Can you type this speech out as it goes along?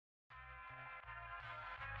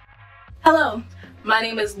Hello, my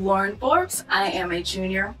name is Lauryn Forbes. I am a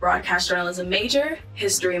junior broadcast journalism major,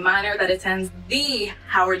 history minor that attends the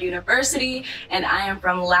Howard University, and I am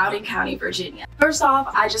from Loudoun County, Virginia. First off,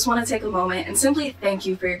 I just want to take a moment and simply thank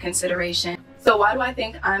you for your consideration. So why do I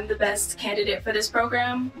think I'm the best candidate for this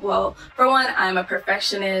program? Well, for one, I'm a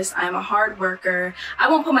perfectionist, I'm a hard worker. I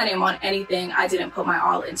won't put my name on anything I didn't put my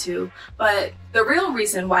all into. But the real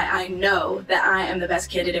reason why I know that I am the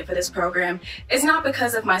best candidate for this program is not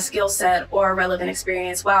because of my skill set or relevant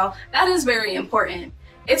experience. While that is very important,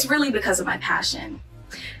 it's really because of my passion.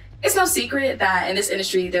 It's no secret that in this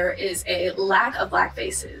industry there is a lack of Black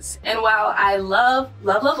faces. And while I love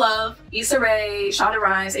Issa Rae, Shonda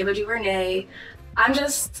Rhimes, Ava DuVernay, I'm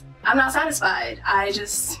not satisfied. I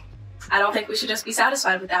don't think we should just be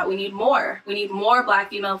satisfied with that. We need more. We need more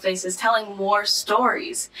Black female faces telling more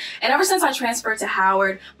stories. And ever since I transferred to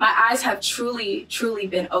Howard, my eyes have truly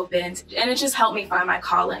been opened, and it just helped me find my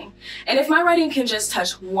calling. And if my writing can just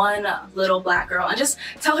touch one little Black girl and just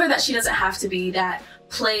tell her that she doesn't have to be that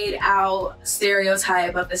played out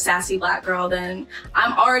stereotype of the sassy Black girl, then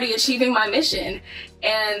I'm already achieving my mission.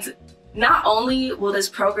 And not only will this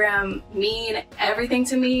program mean everything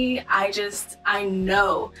to me, I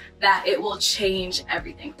know that it will change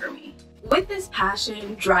everything for me. With this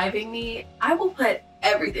passion driving me, I will put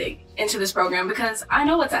everything into this program because I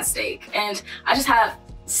know what's at stake. And I just have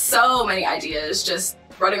so many ideas just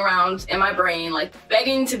running around in my brain, like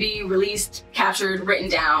begging to be released, captured, written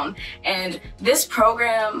down. And this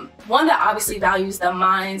program, one that obviously values the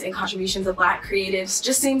minds and contributions of Black creatives,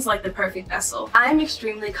 just seems like the perfect vessel. I'm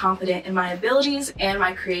extremely confident in my abilities and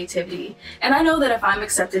my creativity, and I know that if I'm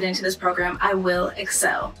accepted into this program, I will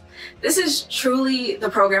excel. This is truly the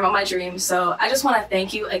program of my dreams, so I just want to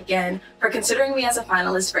thank you again for considering me as a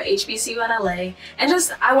finalist for HBCU in LA, and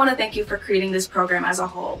I want to thank you for creating this program as a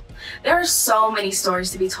whole. There are so many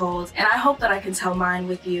stories to be told, and I hope that I can tell mine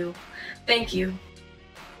with you. Thank you.